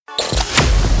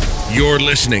You're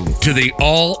listening to the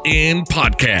All In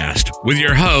Podcast with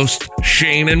your hosts,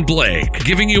 Shane and Blake,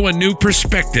 giving you a new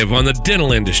perspective on the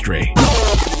dental industry.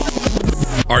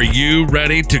 Are you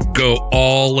ready to go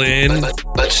all in?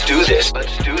 Let's do this.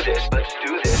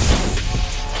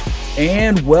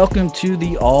 And welcome to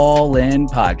the All In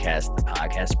Podcast. The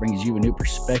podcast brings you a new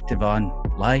perspective on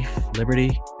life,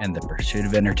 liberty, and the pursuit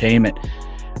of entertainment.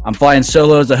 I'm flying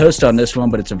solo as a host on this one,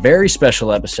 but it's a very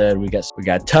special episode. We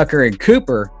got Tucker and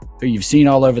Cooper, who you've seen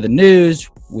all over the news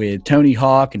with Tony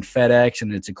Hawk and FedEx,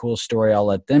 and it's a cool story. I'll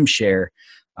let them share.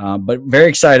 But very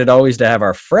excited always to have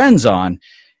our friends on.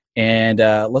 And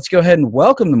let's go ahead and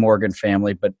welcome the Morgan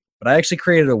family. But I actually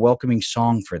created a welcoming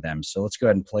song for them. So let's go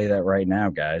ahead and play that right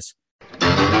now, guys.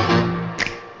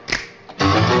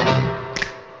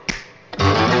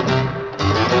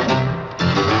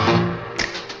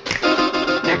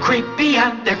 They're creepy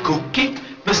and they're kooky,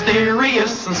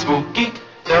 mysterious and spooky.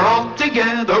 They're all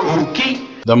together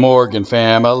ooky. The Morgan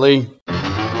family.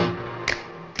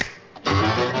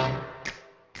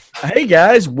 Hey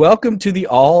guys, welcome to the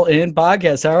All In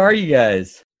Podcast. How are you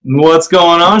guys? What's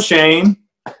going on, Shane?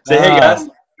 Say hey, guys.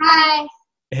 Hi.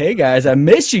 Hey guys, I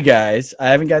miss you guys. I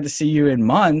haven't got to see you in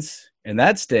months, and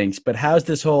that stinks. But how's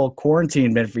this whole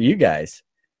quarantine been for you guys?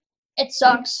 It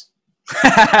sucks.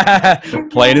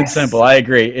 Plain and simple. I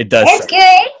agree. It does. It's suck.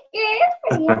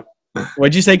 good.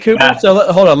 What'd you say, Cooper?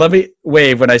 So hold on. Let me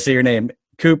wave when I say your name.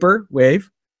 Cooper,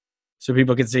 wave, so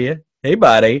people can see you. Hey,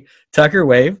 buddy. Tucker,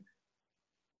 wave.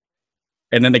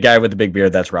 And then the guy with the big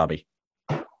beard, that's Robby.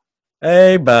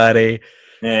 Hey, buddy.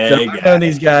 Hey, so I've known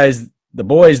these guys, the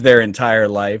boys, their entire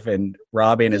life, and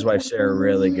Robby and his wife Sarah are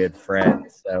really good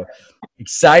friends. So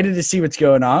excited to see what's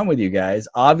going on with you guys.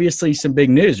 Obviously, some big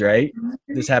news, right?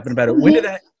 This happened about it. When did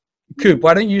that? Coop,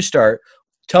 why don't you start?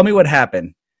 Tell me what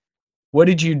happened. What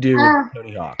did you do with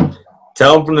Tony Hawk?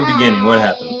 Tell them from the beginning what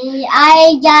happened.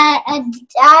 I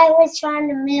was trying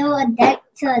to mail a deck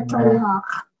to Tony Hawk.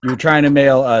 You were trying to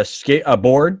mail a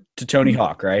board to Tony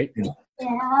Hawk, right? Yeah,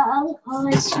 I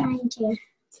was trying to.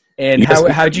 And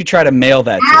how did you try to mail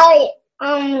that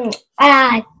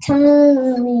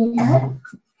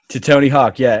to Tony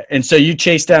Hawk? Yeah. And so you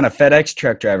chased down a FedEx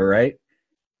truck driver, right?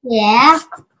 Yeah.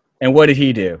 And what did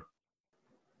he do?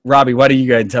 Robby, why don't you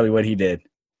go ahead and tell me what he did?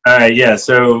 All right, yeah.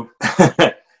 So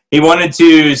he wanted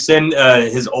to send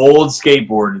his old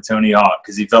skateboard to Tony Hawk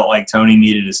because he felt like Tony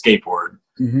needed a skateboard.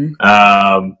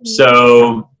 Mm-hmm.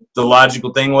 So the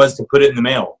logical thing was to put it in the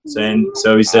mail.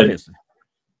 So he said,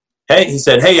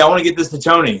 hey, I want to get this to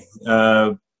Tony.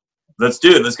 Let's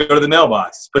do it. Let's go to the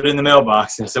mailbox. Put it in the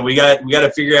mailbox. And so we got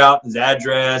to figure out his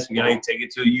address. We got to take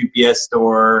it to a UPS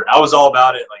store. I was all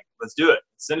about it. Like, let's do it.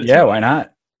 Send it to him. Why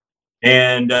not?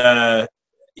 And,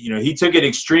 he took it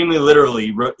extremely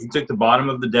literally. He took the bottom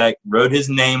of the deck, wrote his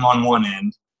name on one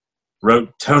end,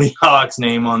 wrote Tony Hawk's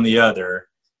name on the other.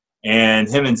 And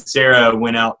him and Sarah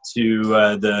went out to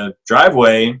the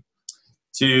driveway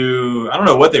to, I don't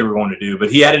know what they were going to do,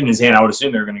 but he had it in his hand. I would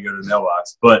assume they were going to go to the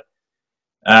mailbox. But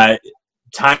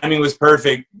timing was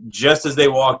perfect. Just as they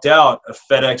walked out, a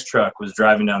FedEx truck was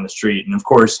driving down the street. And, of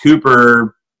course,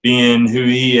 Cooper, being who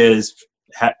he is,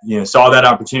 saw that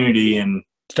opportunity and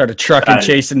started trucking,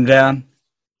 chasing down.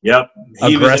 Yep.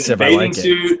 He aggressive. Was in a bathing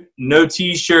suit, no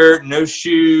T-shirt, no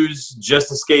shoes,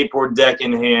 just a skateboard deck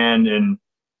in hand, and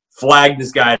flagged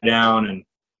this guy down.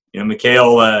 And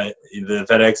Mikhail, the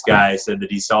FedEx guy, said that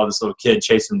he saw this little kid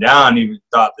chase him down. He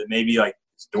thought that maybe like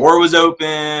his door was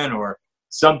open or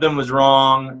something was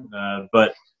wrong.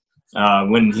 But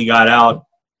when he got out,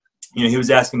 he was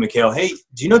asking Mikhail, "Hey,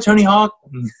 do you know Tony Hawk?"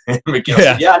 And Mikhail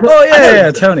said, "Yeah, I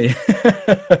know Tony.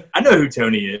 I know who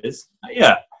Tony is.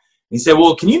 Yeah." He said,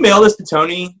 "Well, can you mail this to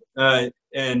Tony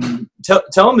and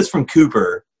tell him it's from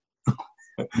Cooper?"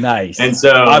 Nice. And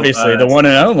so obviously the one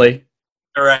and only.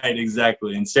 Right,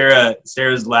 exactly. And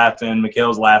Sarah's laughing,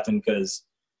 Mikhail's laughing because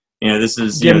this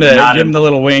is give him the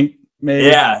little wink, maybe.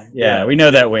 Yeah, we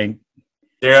know that wink.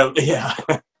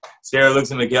 Sarah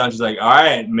looks at Mikhail and she's like, "All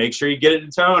right, make sure you get it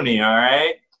to Tony, all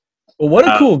right?" Well, what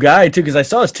a cool guy too, because I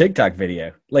saw his TikTok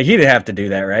video. Like, he didn't have to do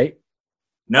that, right?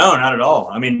 No, not at all.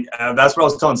 I mean, that's what I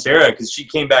was telling Sarah because she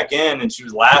came back in and she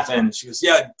was laughing. And she goes,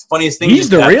 "Yeah, funniest thing." He's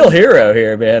the real hero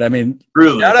here, man. I mean,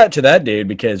 truly. Shout out to that dude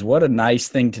because what a nice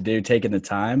thing to do, taking the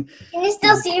time. Can you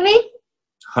still see me?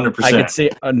 100%. I could see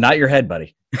not your head,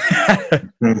 buddy.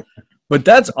 But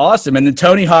that's awesome. And then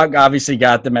Tony Hawk obviously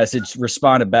got the message,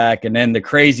 responded back, and then the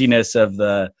craziness of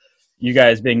you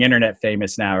guys being internet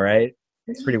famous now, right?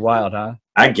 It's pretty wild, huh?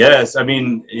 I guess. I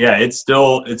mean, yeah, it's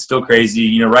still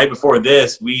crazy. Right before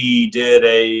this, we did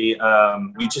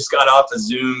we just got off a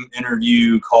Zoom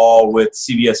interview call with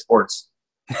CBS Sports.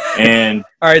 And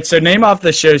all right, so name off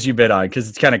the shows you've been on because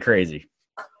it's kind of crazy.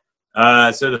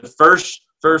 so the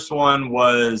first one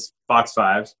was Fox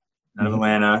 5 out of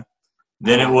Atlanta.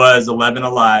 Then it was 11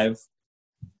 Alive.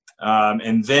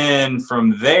 And then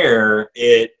from there,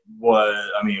 it was,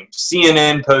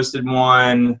 CNN posted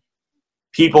one,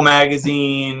 People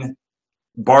Magazine,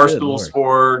 Barstool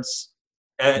Sports.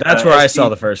 That's where I saw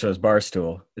the first one was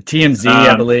Barstool. The TMZ,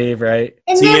 I believe, right?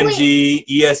 TMZ,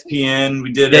 ESPN.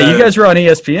 We did. Yeah, you guys were on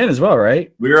ESPN as well,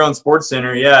 right? We were on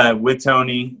SportsCenter, yeah, with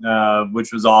Tony,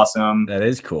 which was awesome. That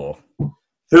is cool.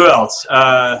 Who else?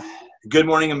 Good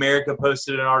Morning America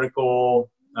posted an article.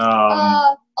 11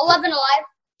 Alive.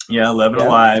 Yeah, 11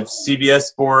 Alive. CBS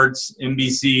Sports,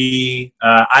 NBC.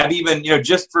 I've even,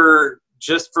 just for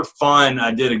fun,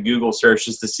 I did a Google search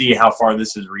just to see how far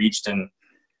this has reached, and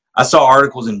I saw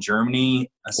articles in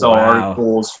Germany. I saw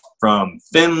articles from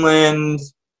Finland,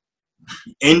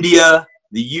 India,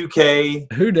 the UK.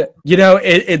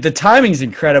 The timing's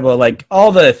incredible. Like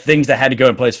all the things that had to go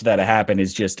in place for that to happen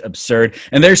is just absurd.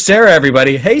 And there's Sarah,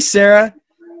 everybody. Hey, Sarah.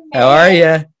 How are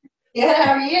you? Yeah,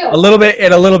 how are you? In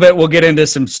a little bit, we'll get into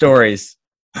some stories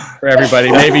for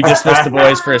everybody. Maybe dismiss the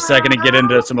boys for a second and get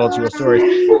into some old school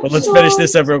stories. But let's finish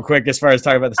this up real quick as far as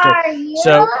talking about the story.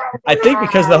 So I think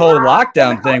because of the whole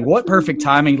lockdown thing, what perfect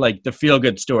timing, like the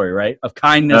feel-good story, right? Of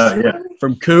kindness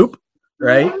from Coop,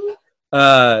 right?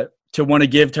 To want to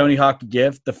give Tony Hawk a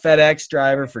gift. The FedEx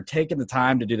driver for taking the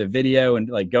time to do the video and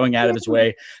like going out of his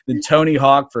way. Then Tony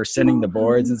Hawk for sending the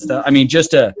boards and stuff.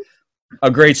 Just a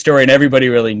great story, and everybody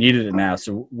really needed it now.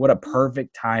 So what a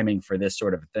perfect timing for this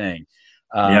sort of thing.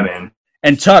 Yeah, man.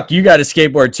 And Tuck, you got a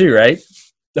skateboard too, right?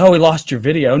 Oh, we lost your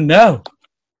video. No.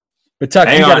 But Tuck,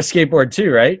 you got a skateboard too,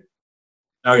 right?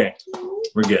 Okay.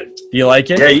 We're good. Do you like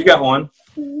it? Yeah, you got one.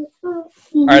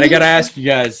 All right, I got to ask you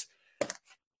guys.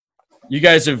 You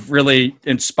guys have really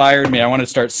inspired me. I want to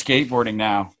start skateboarding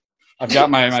now. I've got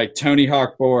my Tony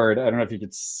Hawk board. I don't know if you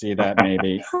could see that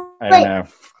maybe. I don't know.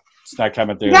 It's not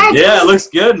coming through. Yeah, it looks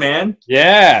good, man.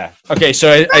 Yeah. Okay,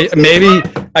 so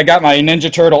I got my Ninja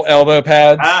Turtle elbow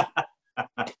pads.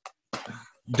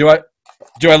 Do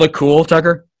I look cool,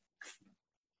 Tucker?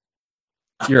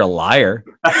 You're a liar.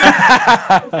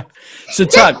 So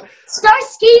Tuck, Start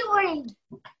skateboarding.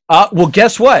 well,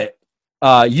 guess what?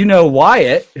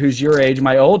 Wyatt, who's your age,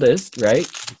 my oldest, right?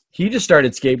 He just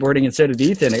started skateboarding, and so did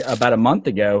Ethan about a month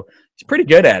ago. He's pretty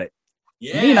good at it.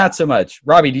 Yeah. Me, not so much.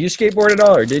 Robbie, do you skateboard at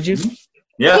all, or did you?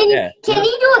 Yeah. Can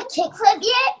you do a kickflip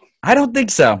yet? I don't think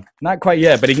so. Not quite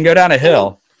yet, but he can go down a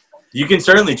hill. You can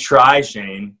certainly try,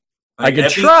 Shane. I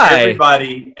could try.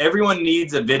 Everyone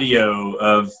needs a video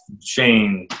of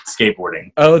Shane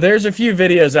skateboarding. Oh, there's a few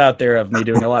videos out there of me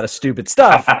doing a lot of stupid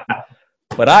stuff,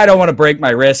 but I don't want to break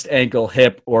my wrist, ankle,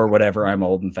 hip, or whatever. I'm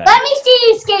old and fat. Let me see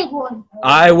you skateboard.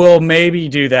 I will maybe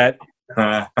do that.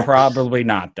 Probably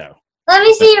not, though. Let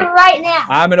me see you right now.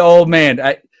 I'm an old man.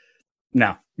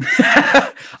 No.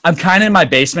 I'm kind of in my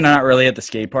basement. I'm not really at the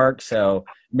skate park, so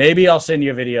maybe I'll send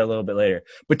you a video a little bit later.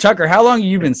 But Tucker, how long have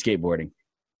you been skateboarding?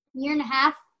 Year and a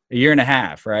half. A year and a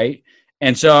half, right?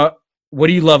 And so what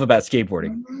do you love about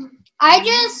skateboarding? I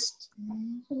just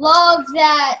love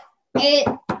that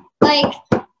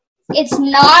it's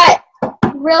not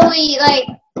really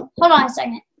hold on a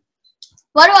second.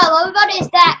 What do I love about it is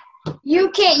that you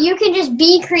can just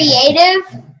be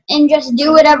creative and just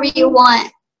do whatever you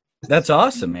want. That's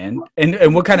awesome, man.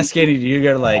 And what kind of skating do you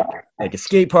go to, like a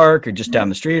skate park or just down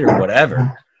the street or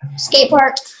whatever? Skate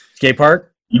park. Skate park?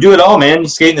 You do it all, man. You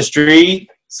skate in the street,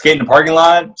 skate in the parking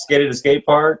lot, skate at a skate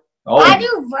park. I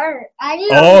do vert.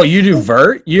 You do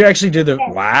vert? You actually do the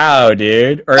wow,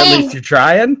 dude. Or at least you're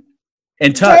trying?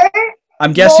 And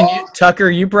I'm guessing Tucker,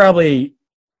 you probably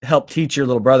helped teach your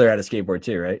little brother how to skateboard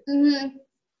too, right? Mm-hmm.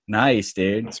 Nice,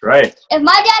 dude. That's right. If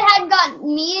my dad hadn't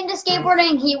gotten me into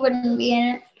skateboarding, he wouldn't be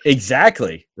in it.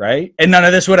 Exactly, right? And none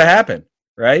of this would have happened,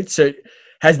 right? So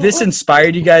has this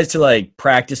inspired you guys to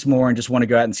practice more and just want to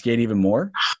go out and skate even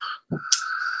more?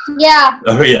 Yeah.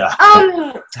 Oh yeah.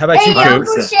 How about you,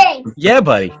 Coop? Shane, Yeah,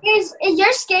 buddy. is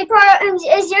your skate park?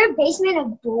 Is your basement a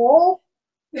bowl?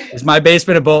 Is my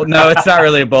basement a bowl? No, it's not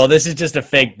really a bowl. This is just a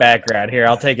fake background. Here,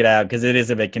 I'll take it out because it is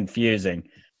a bit confusing.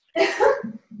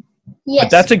 Yes.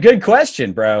 But that's a good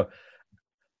question, bro.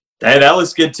 Hey, that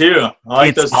looks good too. I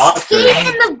like those hawks. Skate in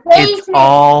the basement. It's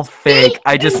all fake.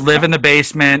 I just live in the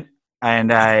basement, and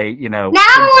Now I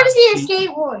want to see a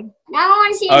skateboard.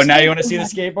 Oh, now you want to see the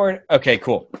skateboard? Okay,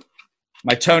 cool.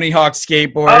 My Tony Hawk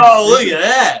skateboard. Oh, look at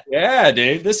that. Yeah,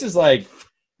 dude. This is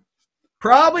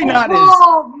probably not as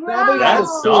Bro.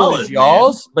 cool solid, as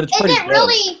y'all's, but it's pretty good.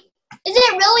 Is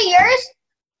it really yours?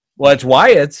 Well, it's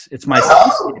Wyatt's. It's my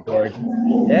son's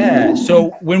skateboard. Yeah.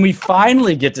 So when we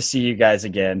finally get to see you guys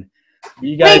again,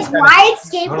 you guys. Wait,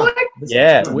 Wyatt's skateboard?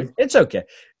 Yeah, it's okay.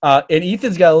 And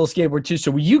Ethan's got a little skateboard too.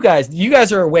 So you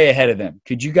guys are way ahead of them.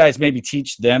 Could you guys maybe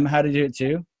teach them how to do it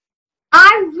too?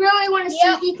 I really want to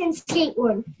see Ethan's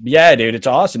skateboard. Yeah, dude, it's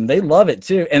awesome. They love it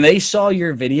too. And they saw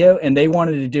your video and they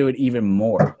wanted to do it even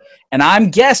more. And I'm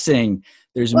guessing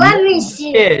there's more kids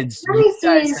you guys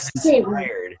have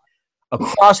inspired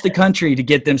across the country to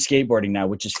get them skateboarding now,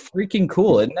 which is freaking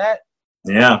cool, isn't that?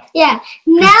 Yeah. Yeah.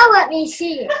 Now let me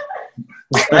see it.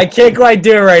 I can't quite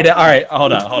do it right now. All right,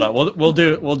 hold on. We'll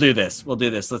do this.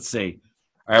 Let's see.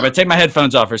 All right, I'm gonna take my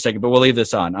headphones off for a second, but we'll leave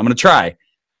this on. I'm gonna try.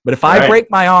 But if I break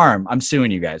my arm, I'm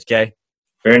suing you guys, okay?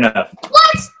 Fair enough.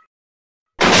 What?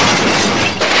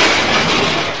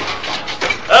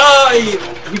 Oh,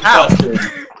 you busted.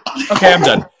 Okay,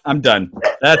 I'm done.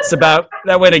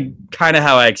 That went kind of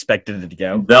how I expected it to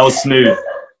go. That was smooth.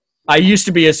 I used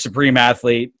to be a supreme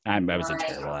athlete. I was a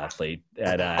terrible athlete.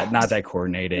 Not that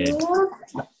coordinated.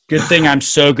 Good thing I'm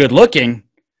so good looking.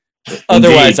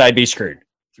 Otherwise, I'd be screwed.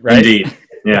 Right? Indeed.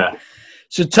 Yeah.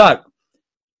 So, Tuck,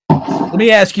 let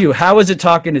me ask you, how was it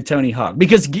talking to Tony Hawk?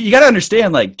 Because you got to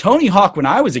understand, like, Tony Hawk, when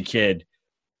I was a kid,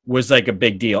 was like a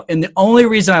big deal. And the only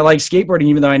reason I liked skateboarding,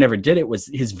 even though I never did it, was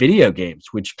his video games,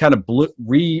 which kind of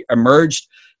re-emerged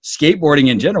skateboarding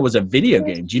in general was a video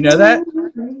game. Do you know that?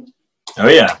 Oh,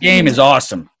 yeah. The game is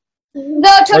awesome.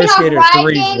 The Tony Hawk Skater Ride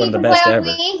 3 is game one of you the can best play on ever.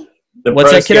 Wii. The What's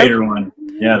Pro that, kiddo? Skater one.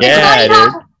 Yeah. The Yeah, Tony dude.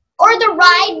 Hawk, or the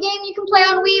Ride game you can play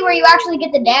on Wii where you actually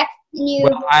get the deck. And you.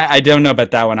 Well, I don't know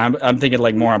about that one. I'm thinking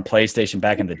like more on PlayStation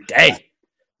back in the day.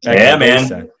 Yeah,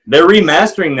 man. They're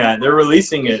remastering that. They're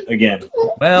releasing it again.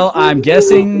 Well, I'm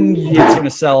guessing it's going to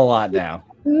sell a lot now.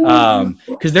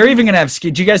 Because they're even going to have – do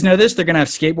you guys know this? They're going to have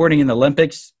skateboarding in the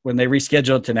Olympics when they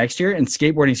reschedule it to next year, and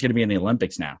skateboarding is going to be in the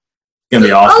Olympics now. It's going to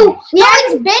be awesome. Oh, yeah,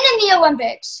 it's been in the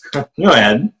Olympics. No, it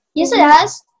hadn't. Yes, it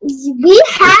has. We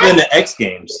It's been have. the X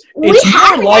Games. It's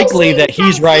more likely that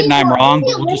he's right and I'm wrong,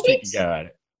 but we'll just take a go at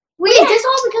it. Wait, is this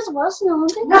all because of us in the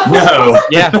Olympics? No.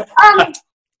 Yeah,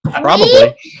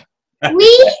 probably.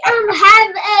 We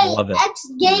have Love a it.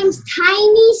 X Games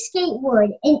tiny skateboard.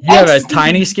 You have a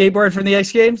tiny skateboard from the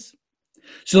X Games?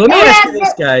 So let me ask you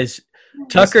this, guys.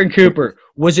 Tucker and Cooper,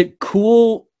 was it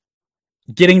cool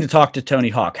getting to talk to Tony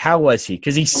Hawk? How was he?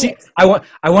 Because I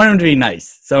want him to be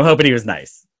nice, so I'm hoping he was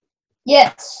nice.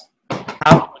 Yes.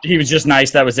 He was just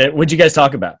nice. That was it. What'd you guys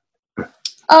talk about?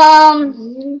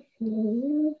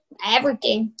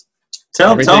 Everything.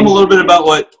 Tell him a little bit about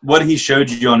what he showed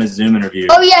you on his Zoom interview.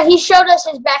 Oh yeah, he showed us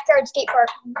his backyard skate park.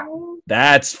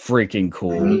 That's freaking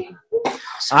cool.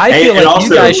 I feel like also,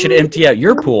 you guys should empty out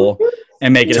your pool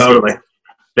and make it totally.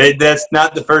 That's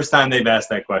not the first time they've asked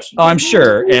that question. Oh, I'm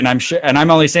sure, and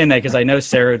I'm only saying that because I know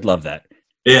Sarah would love that.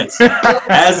 Yes,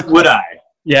 as would I.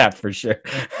 Yeah, for sure.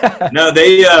 No,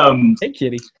 they Hey,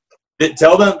 kitty.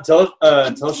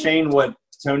 Tell Shane what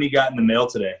Tony got in the mail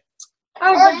today.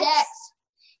 Our decks.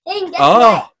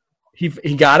 Oh,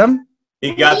 he got him.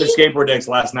 He got the skateboard decks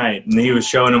last night, and he was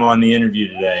showing them on the interview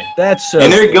today. That's so.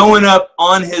 And they're going up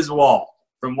on his wall,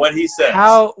 from what he says.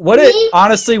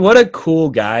 Honestly, what a cool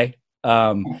guy.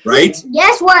 Right?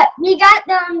 Guess what? We got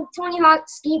Tony Hawk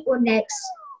skateboard decks.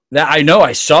 That I know.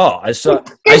 I saw it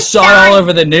all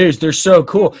over the news. They're so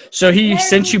cool. So he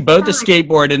sent you both the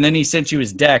skateboard, and then he sent you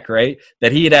his deck, right?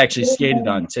 That he had actually skated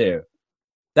on too.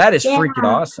 That is freaking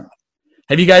awesome.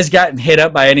 Have you guys gotten hit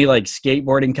up by any like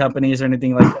skateboarding companies or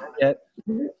anything like that yet?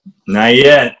 Not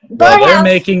yet. Well, they're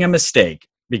making a mistake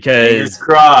because Fingers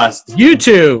crossed. you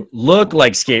two look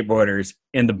like skateboarders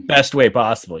in the best way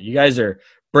possible. You guys are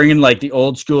bringing like the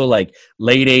old school, like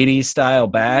late 80s style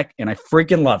back, and I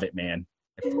freaking love it, man.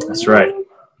 That's right.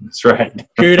 That's right.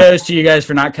 Kudos to you guys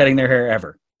for not cutting their hair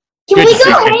ever. Can Good we go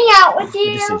decision. hang out with Good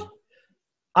you? decision.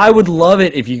 I would love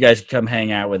it if you guys could come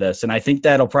hang out with us, and I think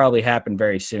that'll probably happen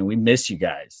very soon. We miss you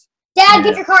guys. Dad,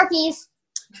 get your car keys.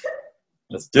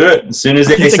 Let's do it. As soon as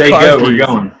they Get the say car go, keys. we're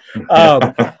going.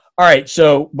 All right,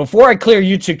 so before I clear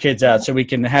you two kids out so we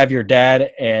can have your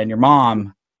dad and your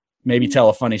mom maybe tell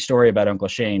a funny story about Uncle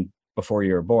Shane before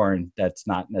you were born, that's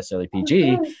not necessarily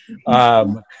PG, which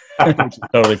is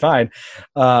totally fine.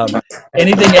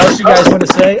 Anything else you guys want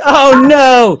to say? Oh,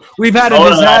 no, we've had a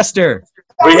disaster.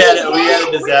 We had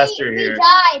a disaster here. We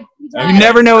died. You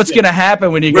never know what's going to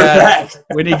happen when you We're back.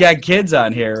 got kids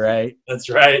on here, right? That's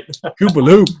right.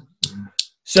 Koopaloop.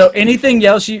 So anything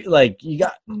else do you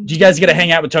guys get to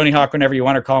hang out with Tony Hawk whenever you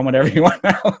want or call him whenever you want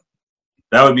now?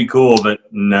 That would be cool, but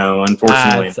no,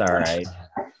 unfortunately. That's all right.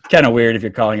 Kind of weird if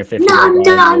you're calling a 50.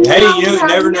 No. Hey, you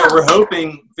never know. We're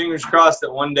hoping, fingers crossed,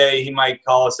 that one day he might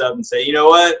call us up and say, you know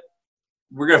what?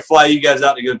 we're gonna fly you guys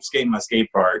out to go skate in my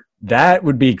skate park. That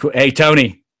would be cool. Hey,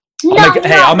 Tony.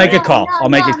 I'll make a call. I'll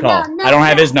make a call. I don't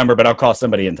have his number, but I'll call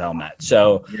somebody and tell him that.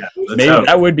 So maybe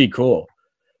that would be cool.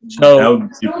 So, that would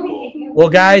be super cool. Well,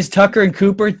 guys, Tucker and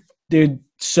Cooper, dude,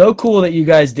 so cool that you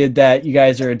guys did that. You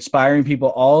guys are inspiring people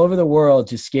all over the world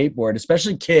to skateboard,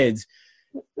 especially kids.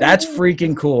 That's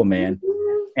freaking cool, man.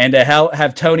 And to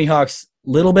have Tony Hawk's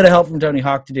little bit of help from Tony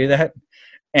Hawk to do that.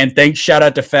 And shout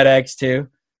out to FedEx too.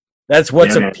 That's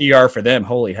what's a PR for them.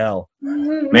 Holy hell.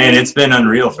 Man, it's been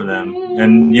unreal for them.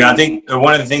 And, I think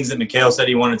one of the things that Mikhail said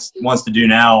he wants to do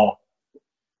now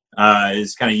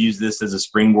is kind of use this as a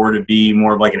springboard to be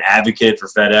more of like an advocate for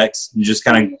FedEx and just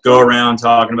kind of go around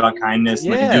talking about kindness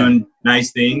and doing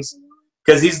nice things,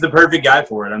 because he's the perfect guy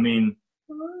for it. I mean,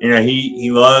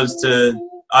 he loves to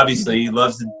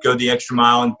go the extra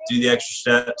mile and do the extra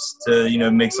steps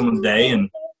to, make someone's day. And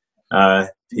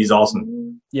he's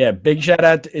awesome. Yeah. Big shout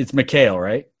out. It's Mikhail,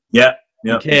 right? Yeah.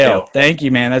 Yep. Mikhail, thank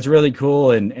you, man. That's really cool.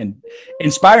 And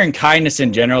inspiring kindness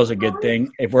in general is a good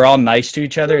thing. If we're all nice to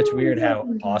each other, it's weird how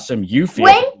awesome you feel.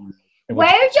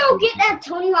 Where'd y'all get that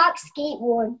Tony Hawk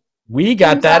skateboard? We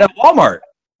got that at Walmart.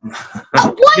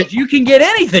 What? You can get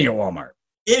anything at Walmart.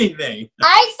 Anything.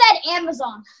 I said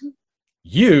Amazon.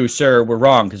 You, sir, were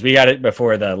wrong because we got it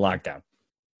before the lockdown.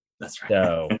 That's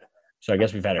right. So I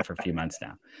guess we've had it for a few months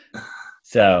now.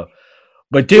 So,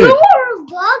 but dude. We were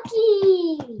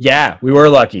lucky. Yeah, we were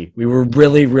lucky. We were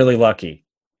really, really lucky.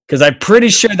 Because I'm pretty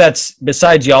sure that's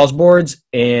besides y'all's boards,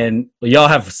 and y'all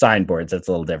have signed boards. That's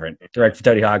a little different. Direct for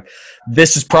Tony Hawk.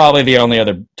 This is probably the only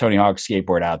other Tony Hawk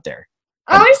skateboard out there.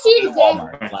 I want to see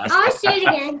it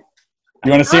again.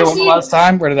 You want to see it one last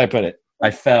time? Where did I put it? I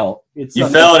fell. You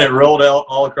fell and it rolled out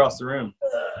all across the room.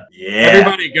 Yeah.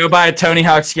 Everybody go buy a Tony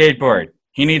Hawk skateboard.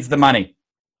 He needs the money.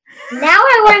 Now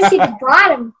I want to see the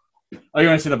bottom. Oh, you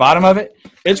want to see the bottom of it?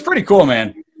 It's pretty cool,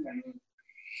 man.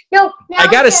 No, I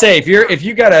gotta say, if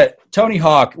you got a Tony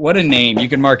Hawk, what a name! You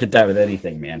can market that with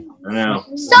anything, man. I know.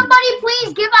 Somebody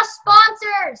please give us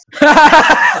sponsors.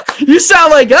 You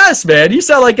sound like us, man. You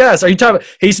sound like us. Are you talking?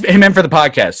 He meant for the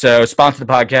podcast. So sponsor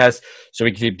the podcast so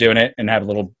we can keep doing it and have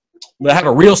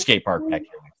a real skate park back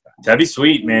here. That'd be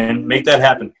sweet, man. Make that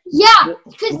happen. Yeah,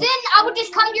 because then I would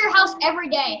just come to your house every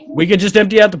day. We could just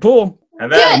empty out the pool. I'm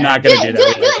not gonna do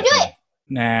that. Do it.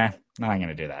 Nah, not going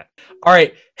to do that. All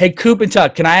right. Hey, Coop and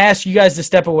Tuck, can I ask you guys to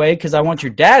step away? Because I want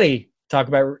your daddy to talk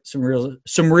about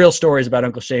some real stories about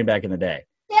Uncle Shane back in the day.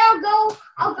 Yeah,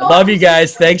 I'll go. Love you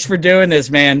guys. Thanks for doing this,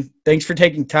 man. Thanks for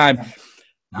taking time.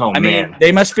 Oh, I mean,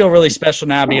 they must feel really special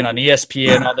now being on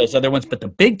ESPN and all those other ones, but the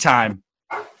big time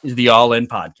is the All In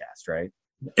podcast, right?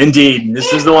 Indeed.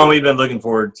 This is the one we've been looking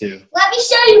forward to. Let me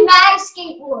show you my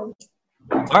skateboard.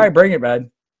 All right, bring it, bud.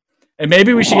 And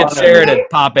maybe we should get Sarah to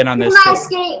pop in on this. My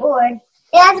skateboard.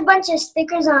 It has a bunch of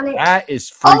stickers on it. That is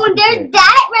freaking and there's cool.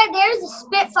 That right there's a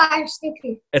Spitfire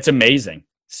sticker. It's amazing.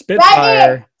 Spitfire. Right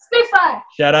there. Spitfire.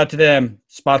 Shout out to them.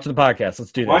 Sponsor the podcast.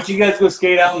 Let's do this. Why don't you guys go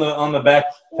skate out on the back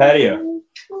patio?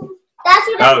 That's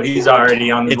what he's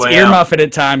already on his way out. It's ear muffin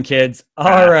time, kids.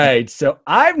 All right. So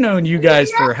I've known you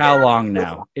guys for how long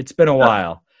now? It's been a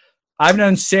while. I've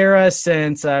known Sarah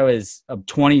since I was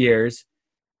 20 years.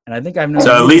 And I think I've known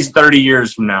at least 30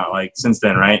 years from now, like since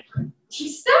then, right?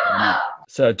 Stop.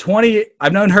 So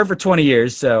I've known her for 20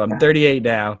 years, so I'm 38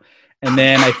 now. And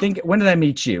then I think, when did I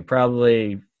meet you?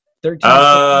 Probably 13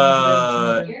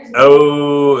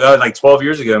 like 12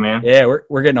 years ago, man. Yeah,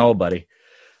 we're getting old, buddy.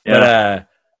 Yeah. But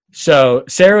so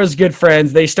Sarah was good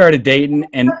friends. They started dating,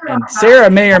 and Sarah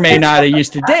may or may not have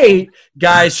used to date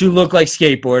guys who look like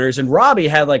skateboarders. And Robby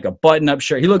had like a button-up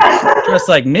shirt. He looked just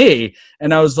like me,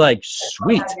 and I was like,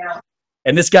 sweet.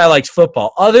 And this guy likes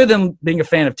football. Other than being a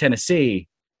fan of Tennessee,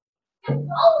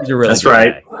 he's a really That's good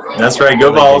right. guy. That's right.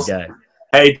 Go Vols.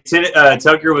 Hey,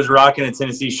 Tucker was rocking a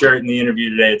Tennessee shirt in the interview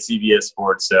today at CBS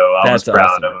Sports, so I was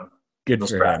proud of him. Good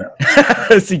for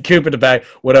him. See Coop in the back.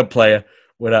 What up, playa?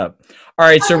 What up? All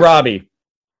right, so Robby.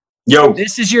 Yo.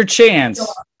 This is your chance,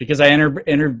 because I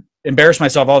embarrass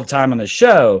myself all the time on the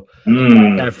show.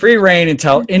 Have free reign and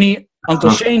tell any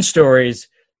Uncle Shane stories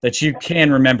that you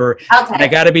can remember. Okay. And I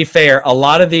got to be fair, a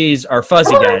lot of these are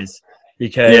fuzzy, guys,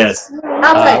 because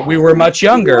we were much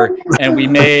younger, and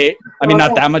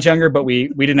not that much younger, but we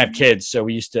didn't have kids, so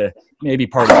we used to maybe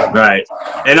party. Right.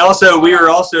 And also, we were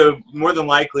also more than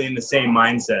likely in the same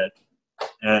mindset.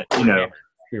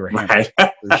 We were right.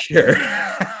 For sure.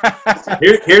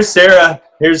 Here's Sarah.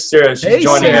 She's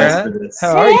joining us for this.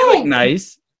 How are you? You look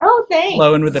nice. Oh, thanks.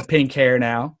 Flowing with the pink hair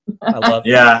now. I love it.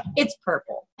 Yeah. It's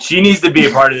purple. She needs to be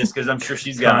a part of this because I'm sure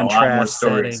she's got a lot more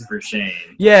stories for Shane.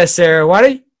 Yeah, Sarah. Why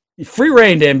don't free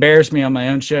reign to embarrass me on my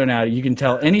own show now. You can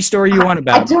tell any story you want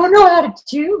about I don't know how to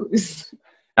choose.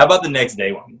 How about the next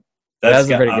day one? That's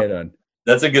a pretty good one.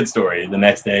 That's a good story. The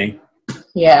next day.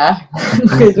 Yeah.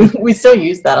 We still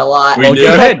use that a lot. Well,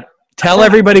 go ahead. Tell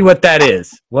everybody what that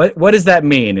is. What does that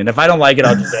mean? And if I don't like it,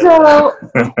 I'll just say it. So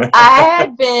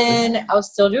I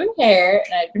was still doing hair,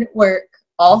 and I'd been at work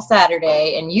all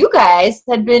Saturday, and you guys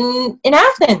had been in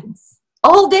Athens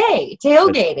all day,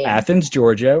 tailgating. Athens,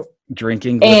 Georgia,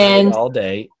 drinking And all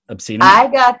day. Obscene. I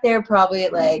got there probably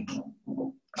at like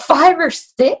 5 or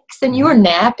 6, and you were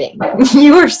napping.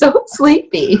 You were so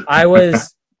sleepy. I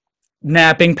was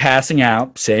napping, passing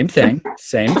out. Same thing.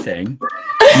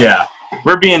 Yeah.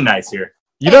 We're being nice here.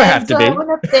 You don't have to be. I went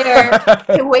up there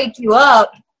to wake you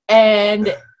up,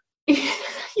 and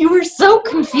you were so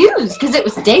confused because it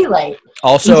was daylight.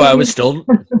 Also, I was still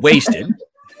wasted.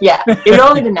 Yeah, you'd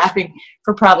only been napping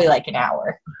for probably like an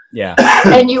hour. Yeah.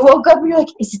 And you woke up and you're like,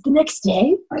 is it the next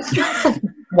day? I was like,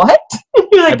 what?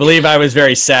 You're like, I believe I was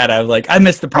very sad. I was like, I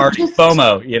missed the party.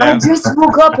 FOMO, you know? I just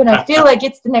woke up and I feel like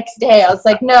it's the next day. I was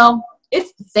like, no,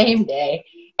 it's the same day.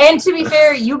 And to be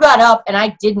fair, you got up and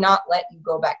I did not let you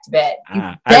go back to bed. You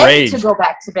begged to go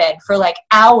back to bed for like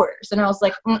hours. And I was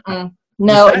like,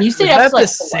 no. And you stayed up was that like the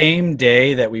same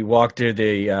day that we walked to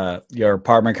the your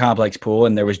apartment complex pool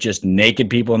and there was just naked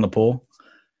people in the pool?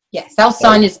 Yes, that was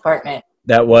Sonia's apartment.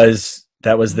 That was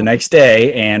the next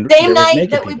day, and same night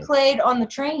that we played on the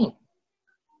train.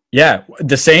 Yeah,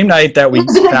 the same night that we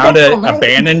found an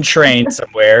abandoned train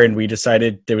somewhere, and we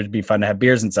decided it would be fun to have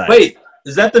beers inside. Wait,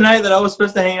 is that the night that I was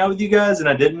supposed to hang out with you guys and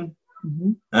I didn't?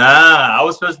 Mm-hmm. I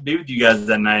was supposed to be with you guys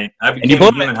that night. I became a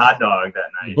human hot dog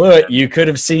that night. But you could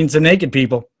have seen some naked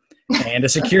people and a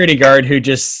security guard who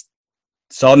just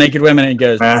saw naked women and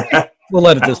goes, "We'll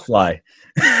let it just fly."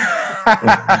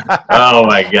 Oh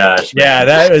my gosh! Yeah,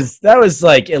 that was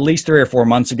like at least 3 or 4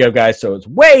 months ago, guys. So it's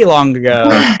way long ago.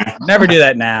 Never do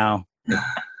that now.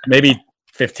 Maybe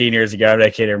 15 years ago, but I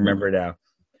can't even remember now.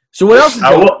 So what else?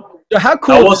 How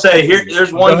cool? I will say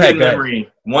there's one good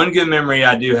memory. One good memory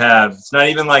I do have. It's not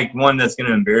even like one that's going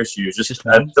to embarrass you. It's just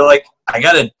I feel like I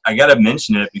gotta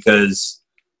mention it because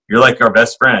you're like our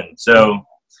best friend. So.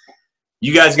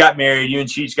 You guys got married. You and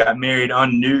Cheech got married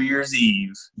on New Year's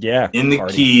Eve. Yeah. In the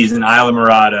Keys in Isla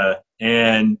Mirada.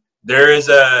 And there is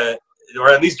or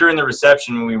at least during the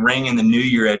reception when we rang in the New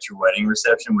Year at your wedding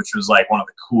reception, which was like one of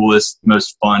the coolest,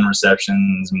 most fun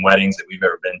receptions and weddings that we've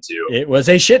ever been to. It was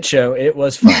a shit show. It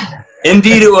was fun.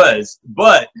 Indeed it was.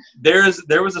 But there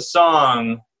was a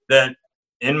song that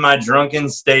in my drunken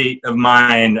state of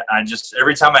mind,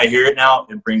 every time I hear it now,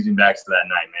 it brings me back to that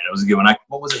night, man. It was a good one.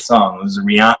 What was the song? It was a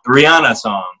Rihanna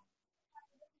song.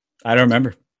 I don't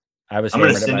remember. I'm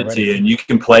going to send it to you, and you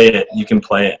can play it. You can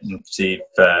play it and see if.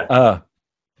 I'm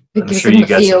sure you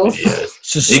got some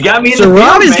ideas. You got me. So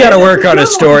Robby's got to work on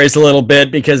his stories a little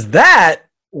bit because that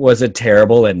was a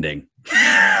terrible ending.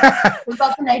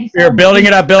 You're building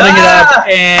it up,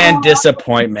 and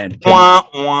disappointment. Wah,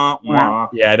 wah, wah.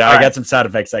 Yeah, no, I got some sound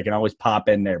effects I can always pop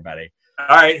in there, buddy.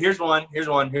 All right, here's one. Here's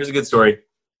a good story.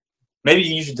 Maybe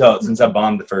you should tell it since I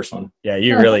bombed the first one. Yeah,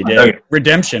 you really did. Okay.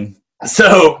 Redemption.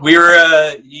 So we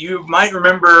were. You might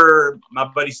remember my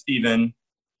buddy Steven,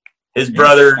 his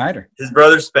brother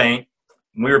Spank.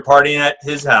 We were partying at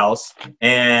his house,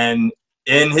 and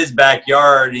in his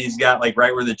backyard, he's got like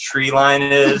right where the tree line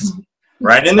is.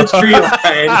 Right in the tree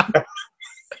line.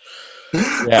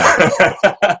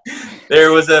 Yeah.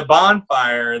 There was a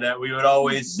bonfire that we would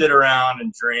always sit around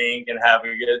and drink and have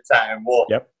a good time. Well,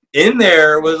 in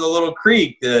there was a little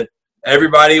creek that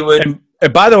everybody would.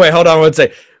 And by the way, hold on one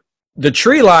second. The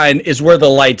tree line is where the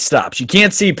light stops. You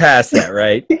can't see past that,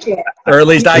 right? Yeah. Or at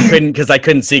least I couldn't because I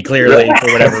couldn't see clearly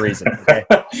for whatever reason. Okay?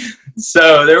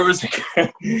 So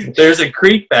there's a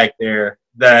creek back there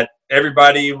that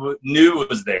everybody knew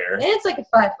was there. And it's like a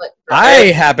 5 foot.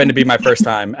 I happened to be my first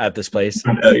time at this place.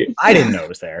 I didn't know it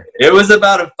was there. It was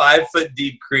about a 5 foot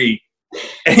deep creek.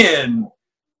 And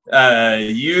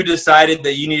you decided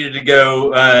that you needed to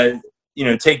go,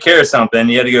 take care of something.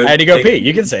 You had to go. I had to go pee.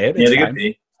 You can say it. You had to go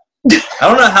pee. I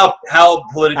don't know how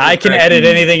politically I can edit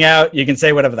anything out. You can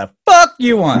say whatever the fuck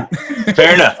you want.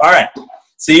 Fair enough. All right.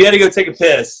 So you had to go take a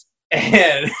piss.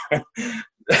 And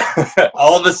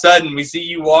all of a sudden, we see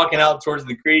you walking out towards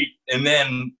the creek, and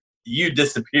then you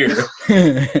disappear.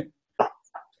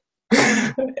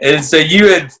 And so you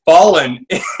had fallen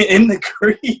in the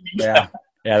creek. Yeah,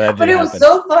 that did But it was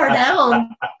so far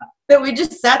down that we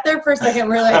just sat there for a second.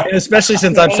 We're like, and especially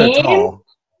since I'm so tall.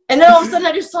 And then all of a sudden,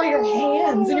 I just saw your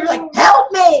hands, and you're like,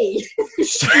 "Help me!"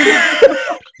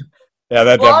 Yeah,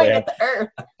 that Blowing definitely at the earth.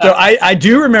 So I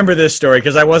do remember this story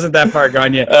because I wasn't that far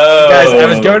gone yet. Oh, Guys, I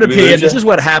was going to pee, and this is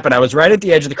what happened. I was right at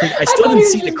the edge of the creek. I still didn't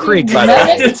see the creek, by the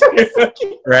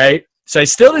way. Right? So I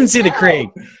still didn't see the creek,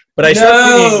 but I started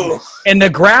peeing, and the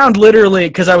ground literally,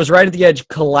 because I was right at the edge,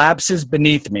 collapses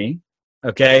beneath me,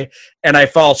 okay? And I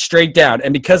fall straight down.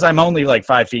 And because I'm only like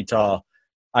 5 feet tall,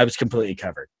 I was completely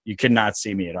covered. You could not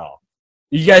see me at all.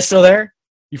 You guys still there?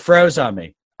 You froze on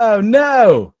me. Oh,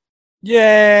 no.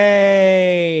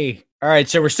 Yay. All right,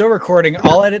 so we're still recording.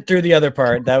 I'll edit through the other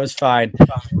part. That was fine.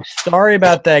 Sorry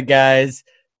about that, guys.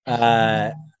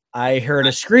 I heard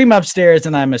a scream upstairs,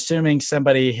 and I'm assuming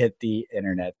somebody hit the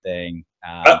internet thing.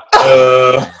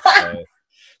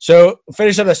 So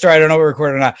finish up that story. I don't know if we're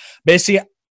recording or not. Basically,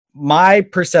 my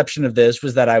perception of this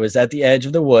was that I was at the edge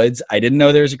of the woods. I didn't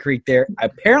know there was a creek there.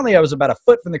 Apparently, I was about a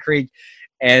foot from the creek,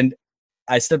 and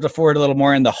I stepped forward a little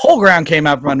more, and the whole ground came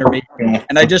out from under me.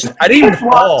 And I didn't even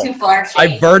fall. Too far,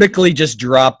 I vertically just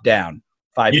dropped down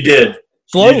 5 feet. You did.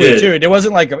 Slowly, too. It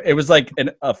wasn't like it was like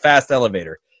a fast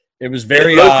elevator. It was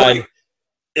very odd.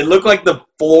 It looked like the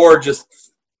floor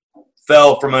just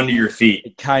fell from under your feet.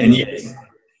 It kind of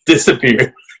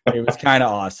disappeared. It was kind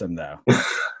of awesome, though.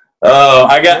 Oh,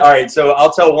 all right. So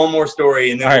I'll tell one more story,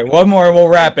 and then all right, one more. We'll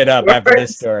wrap it up after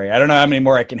this story. I don't know how many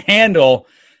more I can handle.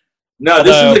 No,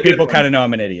 this is a people kind of know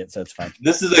I'm an idiot, so it's fine.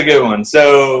 This is a good one.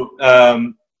 So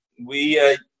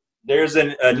there's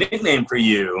a nickname for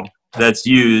you that's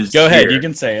used. Go ahead, here. you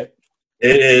can say it.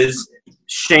 It is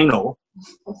Shanel.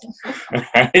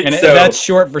 Right? And that's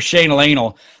short for Shanel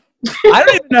Anal. I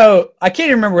don't even know. I can't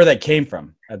even remember where that came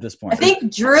from at this point. I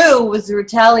think Drew was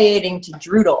retaliating to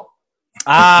Droodle.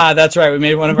 Ah, that's right. We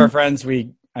made one of our friends.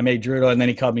 I made Droodle, and then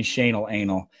he called me Shanel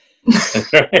Anal.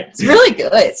 It's really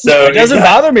good. So it doesn't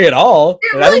bother me at all.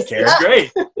 Really I don't care. It's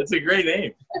great. It's a great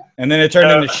name. And then it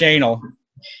turned into Shanel.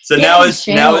 So now it's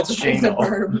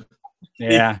Shanel.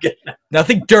 Yeah.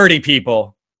 Nothing dirty,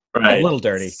 people. Right. A little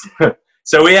dirty.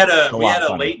 So we had a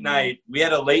late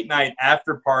night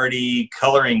after party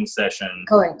coloring session.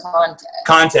 Coloring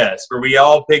contest where we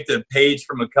all picked a page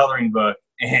from a coloring book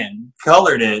and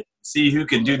colored it, see who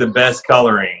could do the best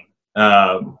coloring.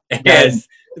 Guys,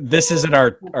 this is in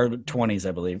our 20s,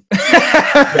 I believe.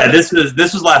 Yeah, this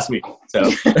was last week.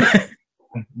 So,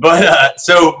 but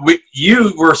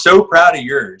you were so proud of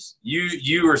yours.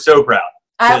 You were so proud.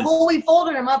 We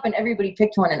folded them up and everybody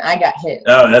picked one, and I got hit.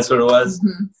 Oh, that's what it was.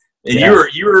 Mm-hmm. And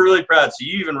you were really proud. So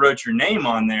you even wrote your name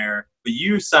on there, but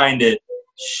you signed it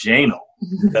Shanel.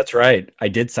 That's right. I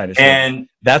did sign it. And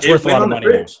that's worth a lot of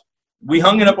money. We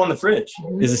hung it up on the fridge.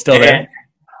 Is it still there?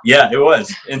 Yeah, it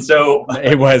was. And so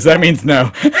it was. That means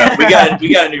no. we got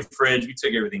a new fridge. We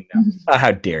took everything down.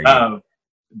 How dare you?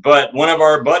 But one of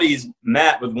our buddies,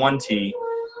 Matt with 1T.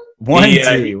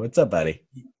 1T. What's up, buddy?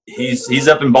 He's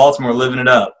up in Baltimore living it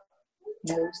up.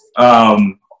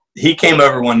 He came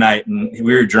over one night and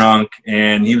we were drunk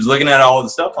and he was looking at all the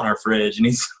stuff on our fridge and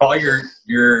he saw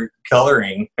your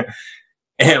coloring.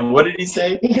 And what did he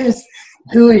say? He goes,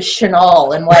 "Who is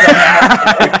Chanel and why don't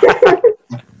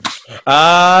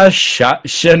I have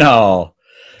Chanel.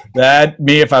 That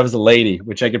me if I was a lady,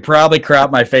 which I could probably crop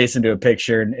my face into a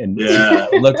picture and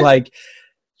look like.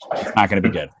 It's not going to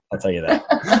be good. I'll tell you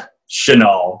that.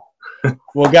 Chanel.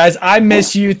 Well, guys, I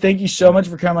miss you. Thank you so much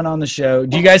for coming on the show.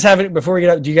 Do you guys have it before we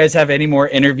get up? Do you guys have any more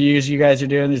interviews you guys are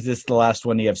doing? Is this the last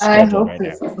one you have scheduled right now?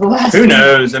 The last Who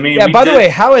knows? I mean, yeah. By the way,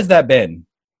 how has that been?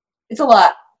 It's a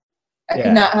lot. I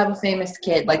could not have a famous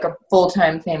kid, like a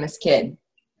full-time famous kid.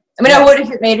 I mean, I would if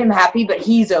it made him happy, but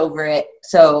he's over it,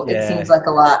 so it seems like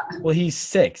a lot. Well, he's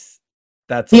 6.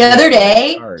 That's the other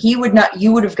day. Hard. He would not.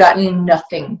 You would have gotten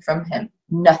nothing from him.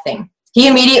 Nothing. He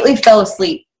immediately fell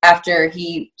asleep after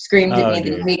he screamed at me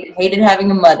that he hated having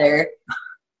a mother,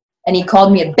 and he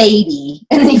called me a baby,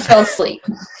 and then he fell asleep.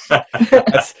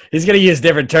 He's going to use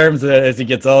different terms as he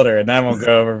gets older, and that won't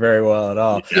go over very well at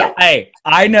all. Yeah. Hey,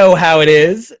 I know how it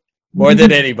is more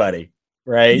than anybody,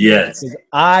 right? Yes.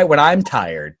 When I'm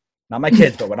tired, not my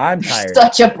kids, but when I'm tired.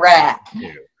 Such a brat.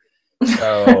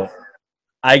 So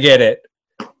I get it.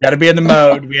 Got to be in the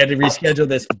mode. We had to reschedule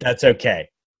this, but that's okay.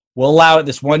 We'll allow it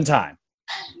this one time.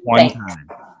 One time.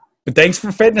 But thanks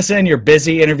for fitting us in your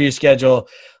busy interview schedule.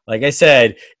 Like I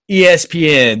said,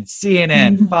 ESPN,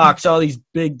 CNN, Fox, all these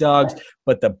big dogs.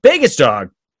 But the biggest dog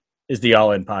is the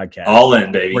All In podcast. All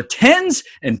In, baby. Where tens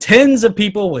and tens of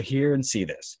people will hear and see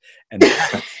this. And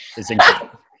that is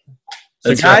incredible. So,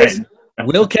 that's guys, right.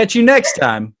 We'll catch you next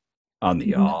time on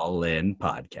the All In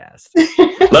podcast.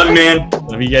 Love you, man.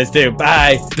 Love you guys too.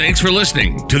 Bye. Thanks for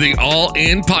listening to the All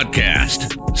In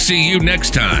podcast. See you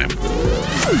next time.